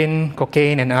heroin,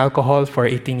 cocaine, and alcohol for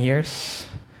 18 years.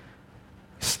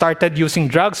 Started using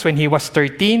drugs when he was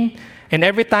 13. And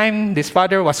every time this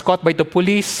father was caught by the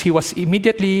police, he was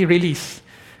immediately released.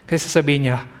 Kasi sabihin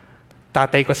niya,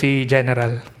 tatay ko si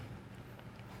General.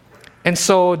 And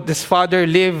so this father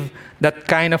lived that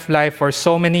kind of life for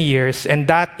so many years, and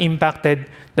that impacted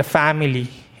the family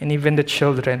and even the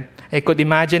children. I could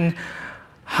imagine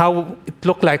how it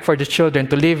looked like for the children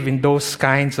to live in those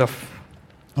kinds of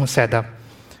setup.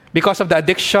 Because of the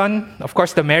addiction, of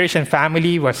course, the marriage and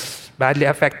family was badly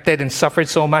affected and suffered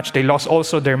so much. They lost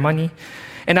also their money.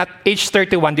 And at age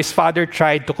 31, this father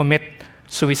tried to commit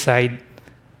suicide.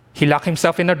 He locked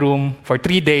himself in a room for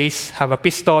 3 days, have a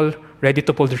pistol, ready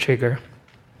to pull the trigger.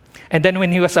 And then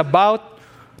when he was about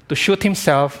to shoot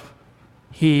himself,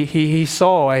 he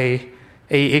saw a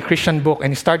Christian book,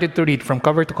 and he started to read from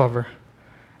cover to cover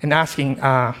and asking,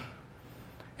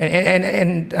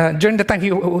 during the time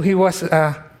he was,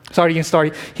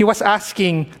 he was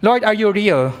asking, Lord, are you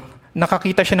real?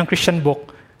 Nakakita siya ng Christian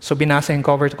book, so binasa yung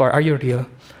cover to cover, are you real?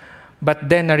 But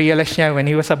then na-realize niya when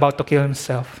he was about to kill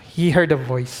himself, he heard a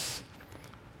voice.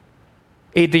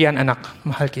 Adrian, anak,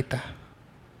 mahal kita.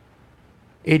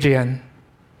 Adrian,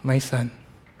 my son,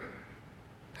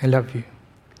 I love you.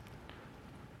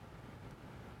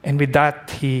 And with that,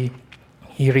 he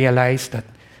realized that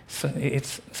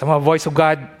it's somehow a voice of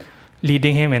God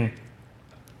leading him, and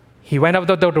he went out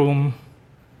of the room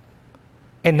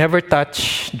and never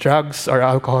touched drugs or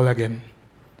alcohol again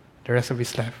the rest of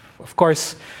his life. Of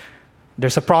course,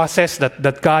 there's a process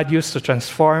that God used to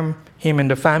transform him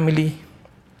and the family.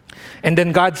 And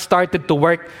then God started to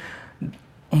work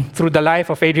through the life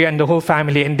of Adrian and the whole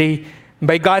family. And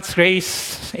by God's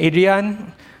grace,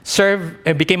 Adrian served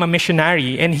and became a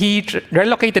missionary. And he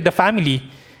relocated the family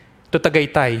to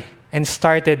Tagaytay and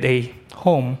started a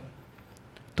home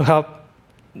to help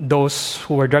those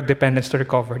who were drug dependents to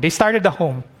recover. They started a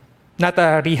home, not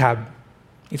a rehab.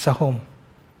 It's a home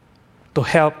to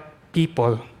help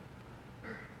people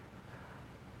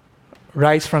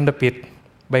rise from the pit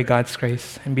by God's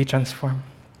grace and be transformed.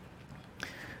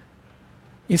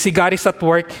 You see, God is at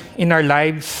work in our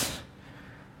lives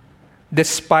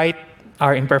despite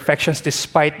our imperfections,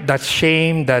 despite that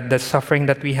shame, the suffering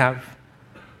that we have.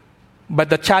 But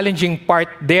the challenging part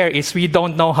there is we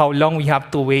don't know how long we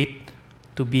have to wait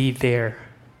to be there.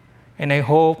 And I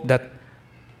hope that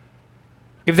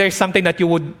if there's something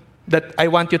that I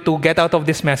want you to get out of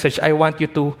this message, I want you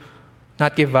to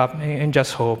not give up and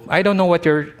just hope. I don't know what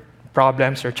your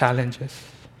problems or challenges,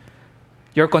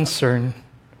 your concern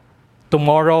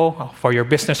tomorrow for your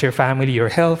business, your family, your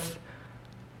health,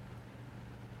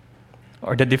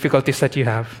 or the difficulties that you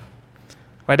have.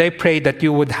 But I pray that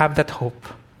you would have that hope.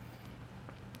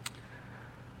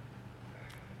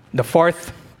 The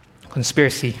fourth,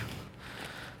 conspiracy.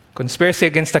 Conspiracy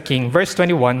against the king. Verse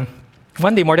 21,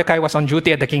 one day Mordecai was on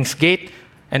duty at the king's gate,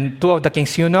 and two of the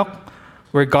king's eunuchs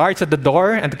were guards at the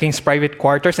door at the king's private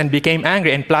quarters, and became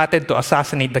angry and plotted to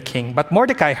assassinate the king. But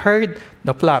Mordecai heard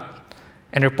the plot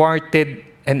and reported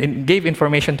and gave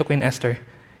information to Queen Esther.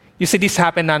 You see, this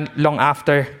happened not long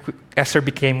after Esther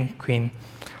became queen.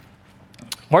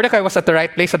 Mordecai was at the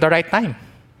right place at the right time.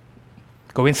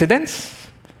 Coincidence?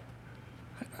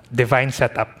 Divine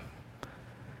setup.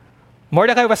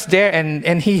 Mordecai was there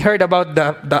and he heard about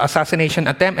the assassination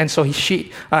attempt, and so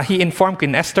he informed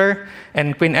Queen Esther,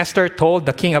 and Queen Esther told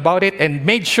the king about it and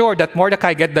made sure that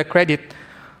Mordecai get the credit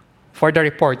for the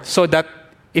report, so that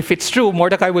if it's true,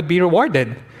 Mordecai would be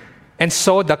rewarded. And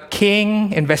so the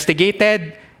king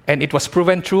investigated, and it was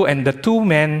proven true, and the two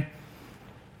men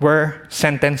were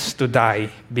sentenced to die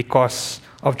because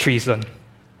of treason.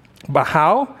 But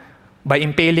how? By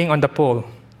impaling on the pole.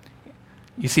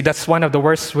 You see, that's one of the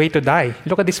worst way to die.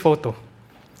 Look at this photo.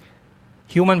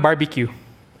 Human barbecue.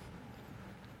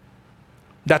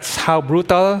 That's how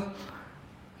brutal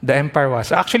the empire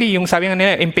was. Actually, yung sabi nga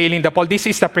nila, impaling the pole, this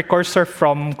is the precursor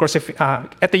from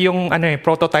ito yung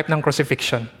prototype ng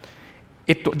crucifixion.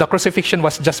 The crucifixion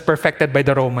was just perfected by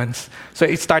the Romans. So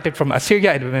it started from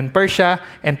Assyria and then Persia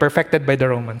and perfected by the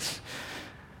Romans.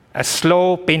 A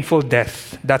slow, painful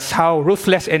death. That's how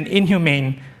ruthless and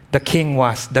inhumane the king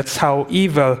was. That's how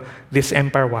evil this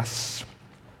empire was.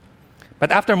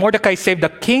 But after Mordecai saved the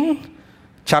king,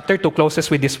 chapter 2 closes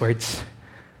with these words.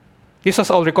 This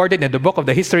was all recorded in the book of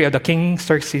the history of the King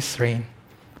Xerxes' reign.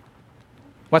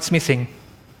 What's missing?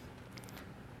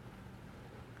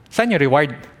 Saan yung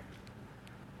reward?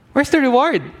 Where's the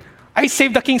reward? I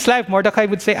saved the king's life. Mordecai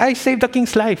would say, I saved the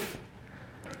king's life.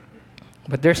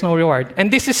 But there's no reward. And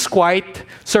this is quite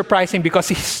surprising because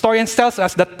historians tells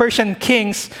us that Persian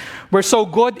kings were so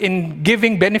good in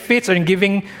giving benefits or in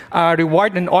giving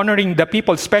reward and honoring the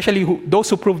people, especially those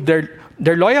who proved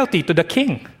their loyalty to the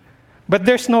king. But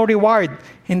there's no reward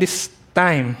in this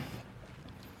time.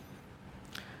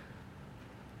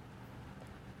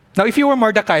 Now, if you were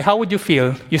Mordecai, how would you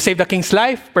feel? You saved the king's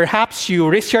life. Perhaps you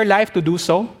risked your life to do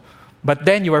so. But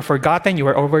then you were forgotten, you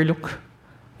were overlooked.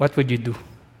 What would you do?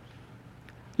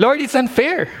 Lord, it's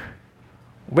unfair.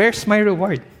 Where's my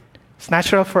reward? It's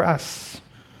natural for us.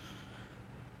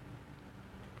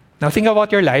 Now think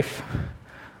about your life.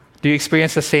 Do you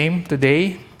experience the same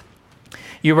today?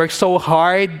 You work so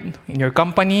hard in your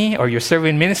company, or you serve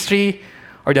in ministry,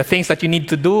 or the things that you need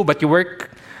to do, but you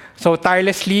work so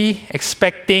tirelessly,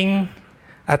 expecting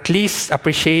at least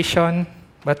appreciation,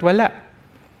 but wala.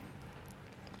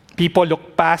 People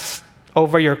look past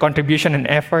over your contribution and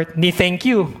effort. Ni thank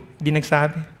you. Di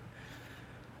nagsabi.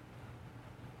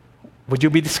 Would you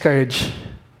be discouraged?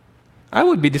 I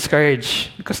would be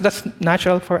discouraged because that's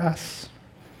natural for us.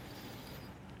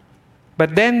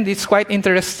 But then it's quite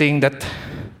interesting that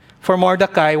for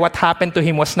Mordecai, what happened to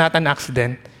him was not an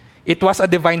accident. It was a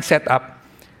divine setup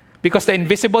because the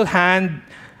invisible hand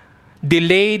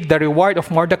delayed the reward of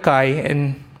Mordecai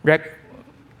and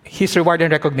his reward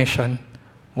and recognition.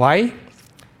 Why?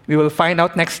 We will find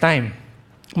out next time.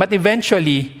 But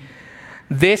eventually,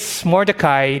 this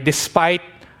Mordecai, despite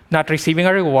not receiving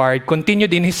a reward,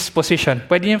 continued in his position.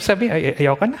 Pwede niyo sabihin,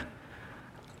 ayaw ka na.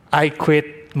 I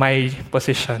quit my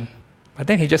position. But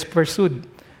then he just pursued.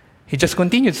 He just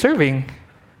continued serving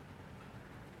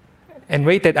and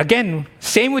waited. Again,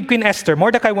 same with Queen Esther.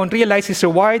 Mordecai won't realize his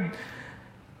reward.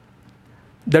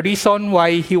 The reason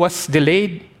why he was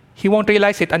delayed, he won't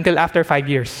realize it until after 5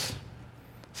 years.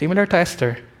 Similar to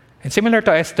Esther. And similar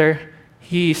to Esther,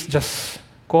 he is just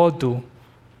called to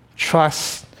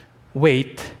trust,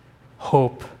 wait,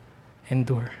 hope,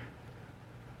 endure.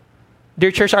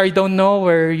 Dear church, I don't know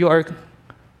where you are,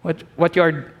 what you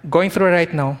are going through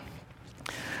right now.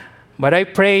 But I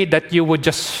pray that you would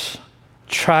just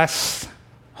trust,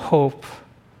 hope,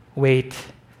 wait,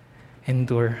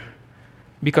 endure.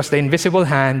 Because the invisible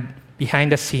hand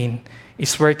behind the scene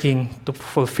is working to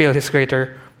fulfill His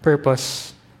greater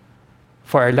purpose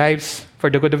for our lives, for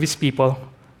the good of His people,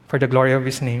 for the glory of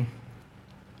His name.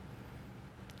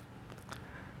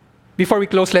 Before we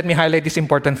close, let me highlight this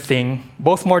important thing.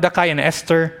 Both Mordecai and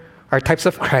Esther are types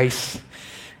of Christ.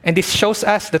 And this shows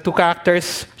us, the two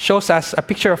characters, shows us a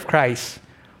picture of Christ.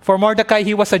 For Mordecai,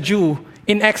 he was a Jew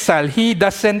in exile. He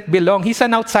doesn't belong. He's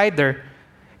an outsider.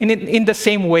 In the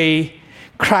same way,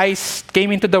 Christ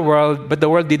came into the world, but the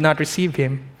world did not receive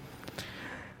him.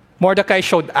 Mordecai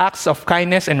showed acts of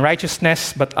kindness and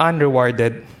righteousness, but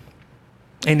unrewarded.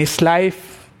 In his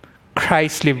life,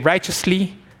 Christ lived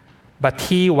righteously, but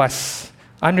he was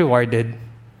unrewarded,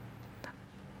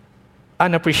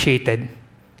 unappreciated,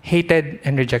 hated,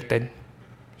 and rejected.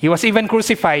 He was even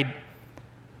crucified,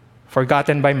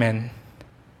 forgotten by men,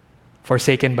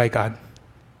 forsaken by God.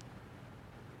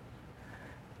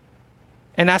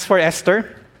 And as for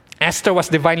Esther, Esther was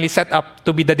divinely set up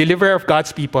to be the deliverer of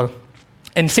God's people.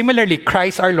 And similarly,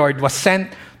 Christ our Lord was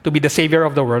sent to be the Savior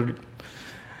of the world.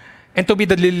 And to be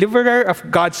the deliverer of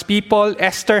God's people,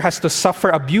 Esther has to suffer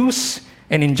abuse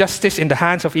and injustice in the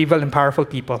hands of evil and powerful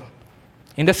people.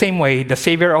 In the same way, the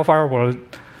Savior of our world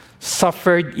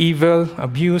suffered evil,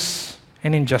 abuse,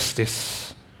 and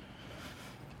injustice.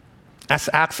 As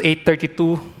Acts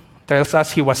 8:32 tells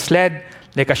us, he was led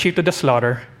like a sheep to the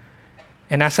slaughter,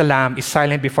 and as a lamb is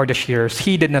silent before the shearers,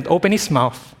 he did not open his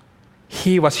mouth.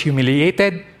 He was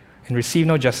humiliated and received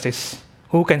no justice.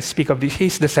 Who can speak of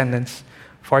his descendants?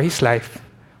 For his life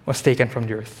was taken from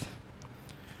the earth.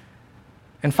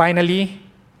 And finally,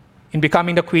 in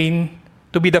becoming the queen,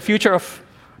 to be the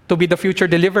future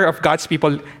deliverer of God's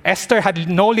people, Esther had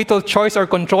no little choice or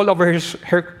control over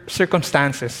her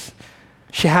circumstances.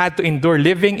 She had to endure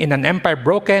living in an empire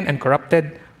broken and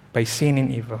corrupted by sin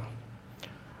and evil.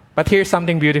 But here's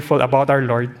something beautiful about our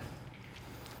Lord.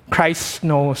 Christ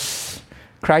knows.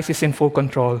 Christ is in full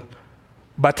control.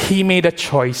 But he made a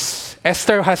choice.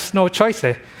 Esther has no choice.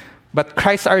 But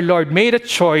Christ our Lord made a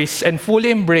choice and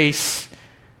fully embraced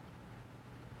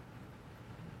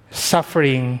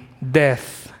suffering,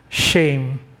 death,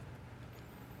 shame.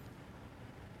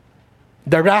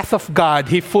 The wrath of God,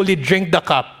 he fully drank the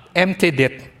cup, emptied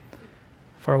it.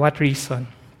 For what reason?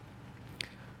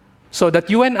 So that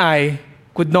you and I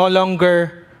should no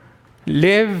longer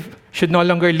live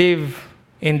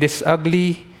in this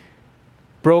ugly,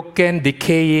 broken,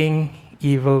 decaying,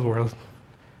 evil world.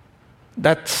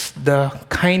 That's the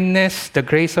kindness, the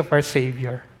grace of our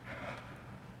Savior.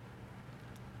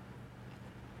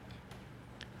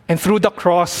 And through the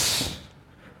cross,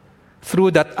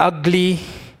 through that ugly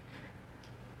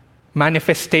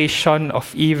manifestation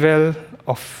of evil,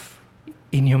 of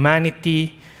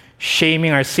inhumanity,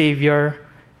 shaming our Savior,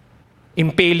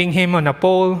 impaling him on a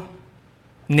pole,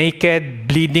 naked,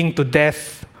 bleeding to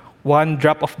death, one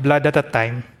drop of blood at a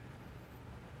time,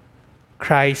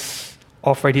 Christ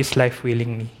offered his life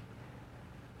willingly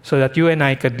so that you and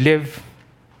I could live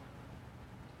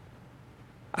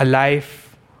a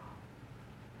life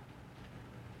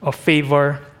of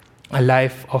favor, a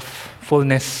life of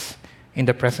fullness in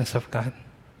the presence of God.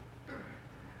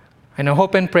 And I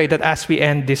hope and pray that as we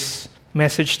end this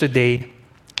message today,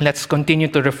 let's continue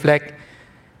to reflect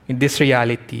in this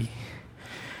reality.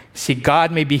 See,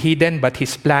 God may be hidden, but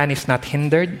his plan is not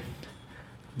hindered.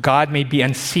 God may be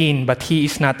unseen, but he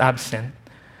is not absent.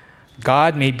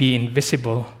 God may be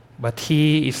invisible, but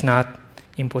he is not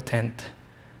impotent.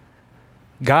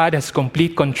 God has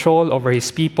complete control over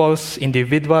his people's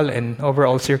individual and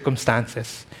overall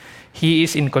circumstances. He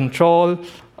is in control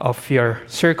of your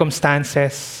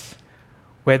circumstances,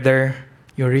 whether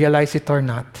you realize it or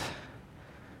not.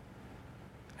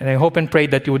 And I hope and pray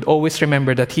that you would always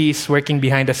remember that he is working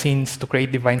behind the scenes to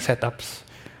create divine setups,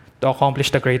 to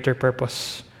accomplish the greater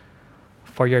purpose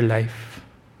for your life.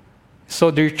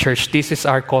 So, dear church, this is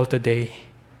our call today.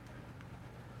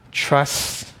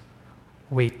 Trust,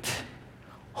 wait,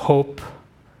 hope,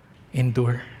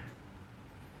 endure.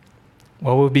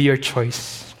 What will be your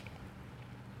choice?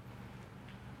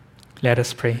 Let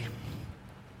us pray.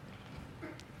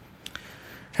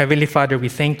 Heavenly Father, we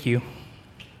thank you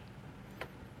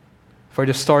for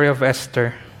the story of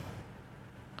Esther.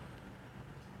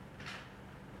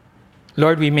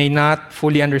 Lord, we may not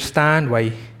fully understand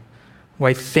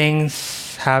why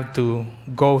things have to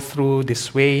go through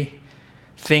this way.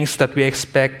 Things that we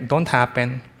expect don't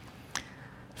happen.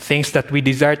 Things that we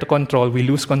desire to control, we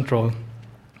lose control.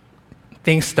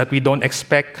 Things that we don't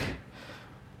expect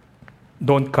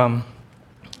don't come.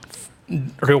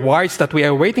 Rewards that we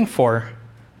are waiting for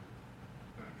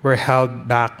were held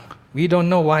back. We don't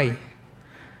know why.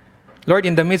 Lord,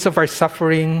 in the midst of our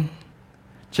suffering,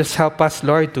 just help us,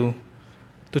 Lord, to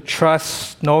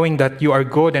trust, knowing that you are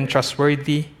good and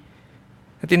trustworthy.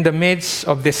 That in the midst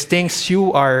of these things,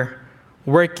 you are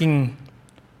working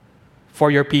for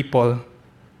your people,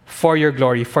 for your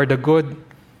glory, for the good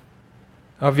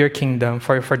of your kingdom,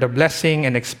 for the blessing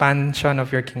and expansion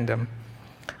of your kingdom.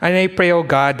 And I pray, oh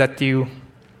God, that you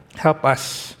help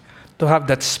us to have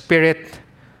that spirit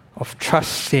of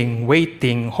trusting,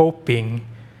 waiting, hoping,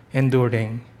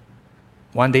 enduring,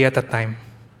 one day at a time,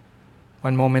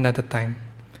 one moment at a time,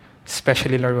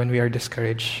 especially, Lord, when we are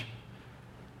discouraged.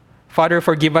 Father,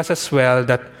 forgive us as well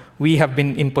that we have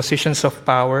been in positions of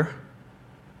power,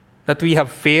 that we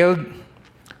have failed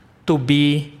to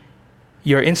be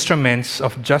your instruments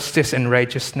of justice and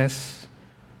righteousness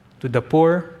to the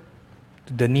poor,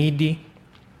 to the needy,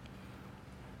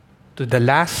 to the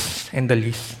last and the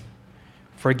least.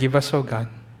 Forgive us, O God.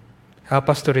 Help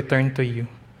us to return to you.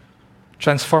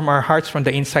 Transform our hearts from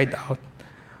the inside out.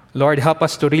 Lord, help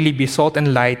us to really be salt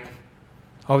and light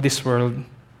of this world,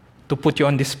 to put you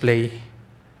on display.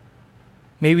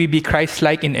 May we be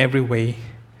Christ-like in every way.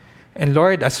 And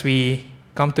Lord, as we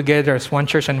come together as one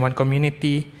church and one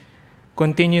community.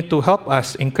 Continue to help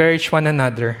us encourage one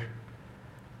another,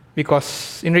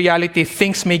 because in reality,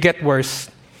 things may get worse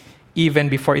even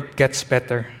before it gets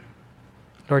better.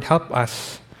 Lord, help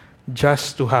us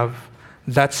just to have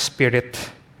that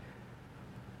spirit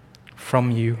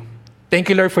from you. Thank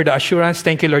you, Lord, for the assurance.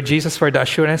 Thank you, Lord Jesus, for the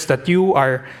assurance that you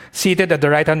are seated at the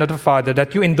right hand of the Father,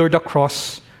 that you endured the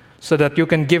cross so that you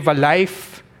can give a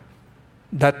life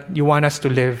that you want us to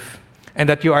live, and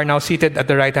that you are now seated at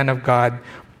the right hand of God,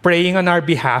 praying on our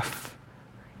behalf,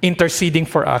 interceding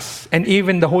for us. And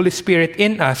even the Holy Spirit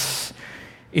in us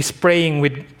is praying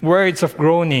with words of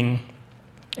groaning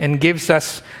and gives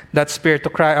us that spirit to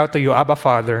cry out to you, Abba,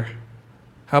 Father.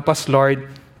 Help us, Lord,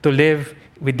 to live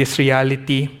with this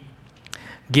reality.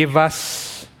 Give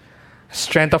us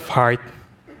strength of heart.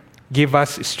 Give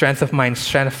us strength of mind,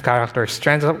 strength of character,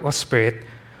 strength of spirit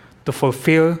to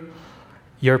fulfill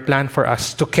your plan for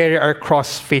us, to carry our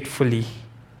cross faithfully,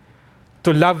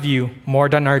 to love you more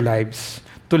than our lives,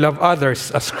 to love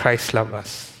others as Christ loved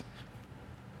us.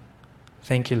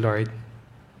 Thank you, Lord.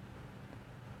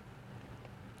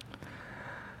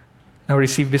 Now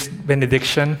receive this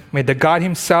benediction. May the God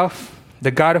himself,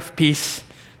 the God of peace,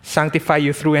 sanctify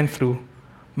you through and through.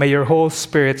 May your whole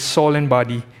spirit, soul, and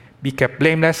body be kept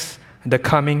blameless at the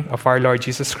coming of our Lord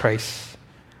Jesus Christ.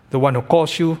 The one who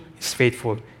calls you is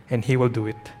faithful, and he will do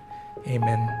it.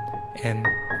 Amen and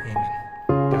amen.